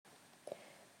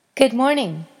Good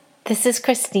morning. This is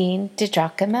Christine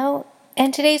DiGiacomo,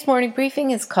 and today's morning briefing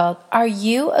is called, Are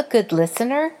You a Good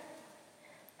Listener?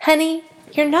 Honey,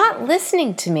 you're not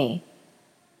listening to me,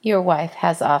 your wife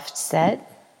has oft said.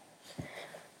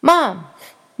 Mom,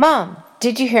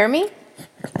 did you hear me?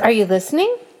 Are you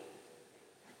listening?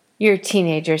 Your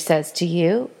teenager says to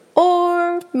you,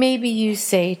 or maybe you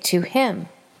say to him.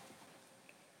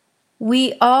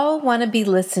 We all want to be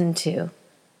listened to.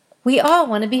 We all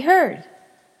want to be heard.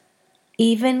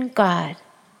 Even God.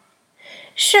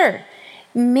 Sure,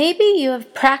 maybe you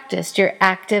have practiced your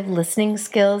active listening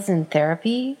skills in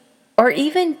therapy or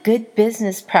even good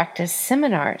business practice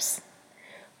seminars.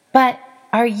 But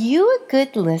are you a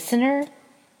good listener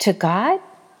to God?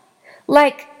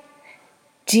 Like,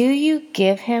 do you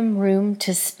give Him room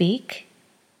to speak?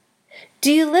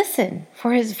 Do you listen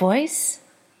for His voice?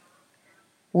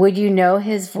 Would you know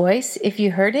His voice if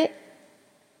you heard it?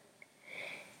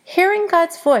 Hearing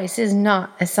God's voice is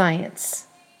not a science.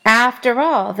 After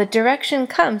all, the direction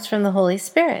comes from the Holy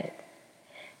Spirit.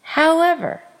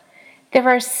 However, there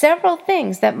are several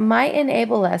things that might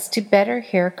enable us to better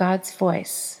hear God's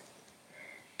voice.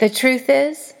 The truth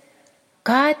is,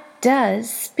 God does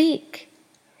speak,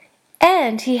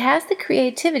 and He has the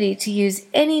creativity to use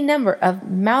any number of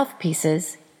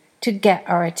mouthpieces to get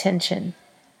our attention.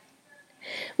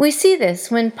 We see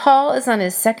this when Paul is on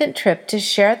his second trip to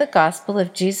share the gospel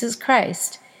of Jesus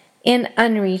Christ in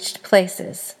unreached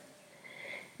places.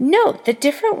 Note the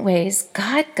different ways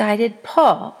God guided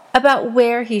Paul about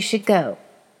where he should go.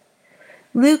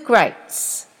 Luke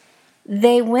writes,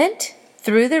 They went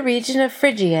through the region of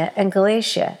Phrygia and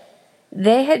Galatia.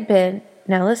 They had been,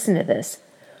 now listen to this,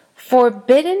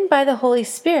 forbidden by the Holy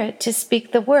Spirit to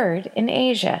speak the word in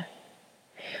Asia.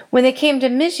 When they came to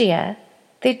Mysia,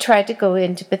 they tried to go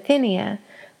into Bithynia,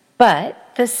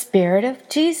 but the Spirit of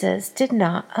Jesus did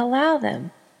not allow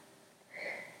them.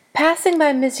 Passing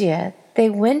by Mysia, they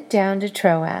went down to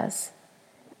Troas.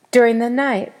 During the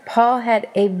night, Paul had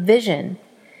a vision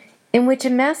in which a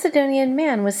Macedonian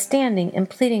man was standing and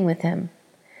pleading with him,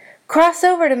 Cross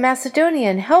over to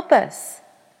Macedonia and help us.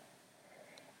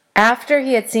 After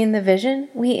he had seen the vision,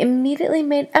 we immediately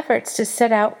made efforts to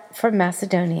set out for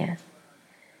Macedonia,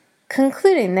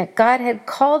 concluding that God had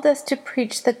called us to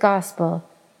preach the gospel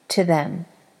to them.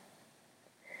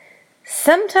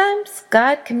 Sometimes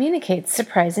God communicates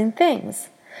surprising things,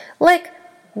 like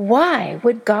why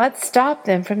would God stop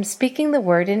them from speaking the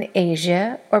word in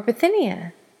Asia or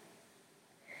Bithynia?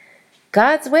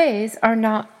 God's ways are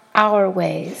not our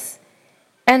ways,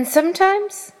 and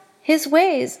sometimes His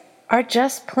ways are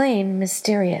just plain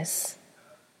mysterious.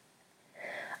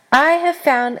 I have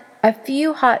found a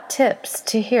few hot tips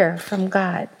to hear from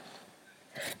God.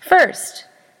 First,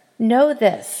 know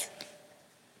this.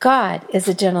 God is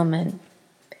a gentleman.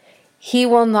 He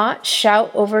will not shout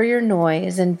over your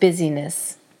noise and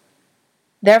busyness.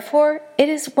 Therefore, it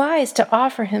is wise to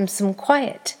offer Him some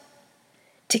quiet,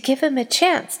 to give Him a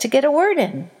chance to get a word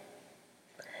in.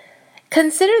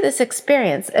 Consider this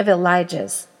experience of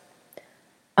Elijah's.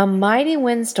 A mighty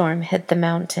windstorm hit the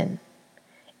mountain.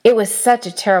 It was such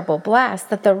a terrible blast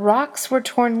that the rocks were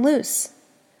torn loose.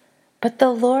 But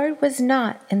the Lord was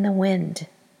not in the wind.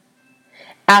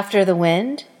 After the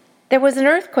wind, there was an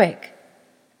earthquake.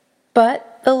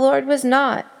 But the Lord was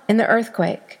not in the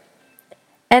earthquake.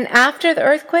 And after the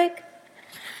earthquake,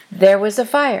 there was a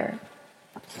fire.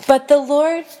 But the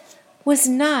Lord was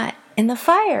not in the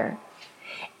fire.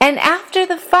 And after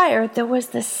the fire, there was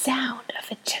the sound of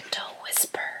a gentle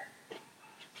whisper.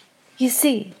 You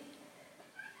see,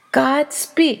 God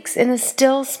speaks in a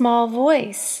still small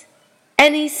voice,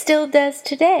 and He still does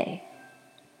today.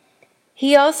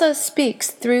 He also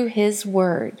speaks through His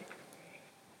word,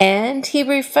 and He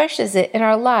refreshes it in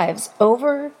our lives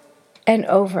over and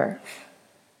over.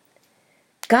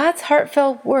 God's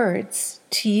heartfelt words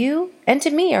to you and to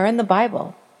me are in the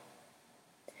Bible.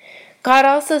 God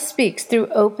also speaks through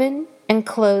open and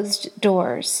closed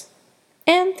doors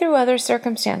and through other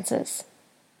circumstances.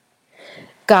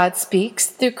 God speaks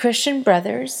through Christian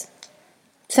brothers,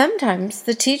 sometimes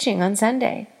the teaching on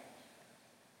Sunday.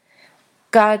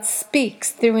 God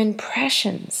speaks through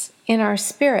impressions in our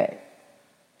spirit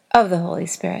of the Holy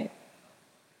Spirit.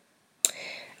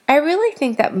 I really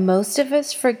think that most of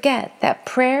us forget that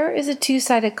prayer is a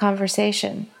two-sided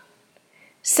conversation.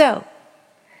 So,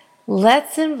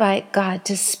 let's invite God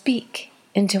to speak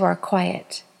into our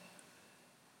quiet.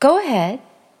 Go ahead,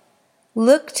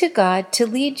 look to God to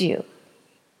lead you.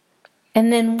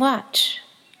 And then watch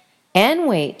and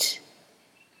wait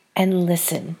and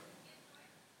listen.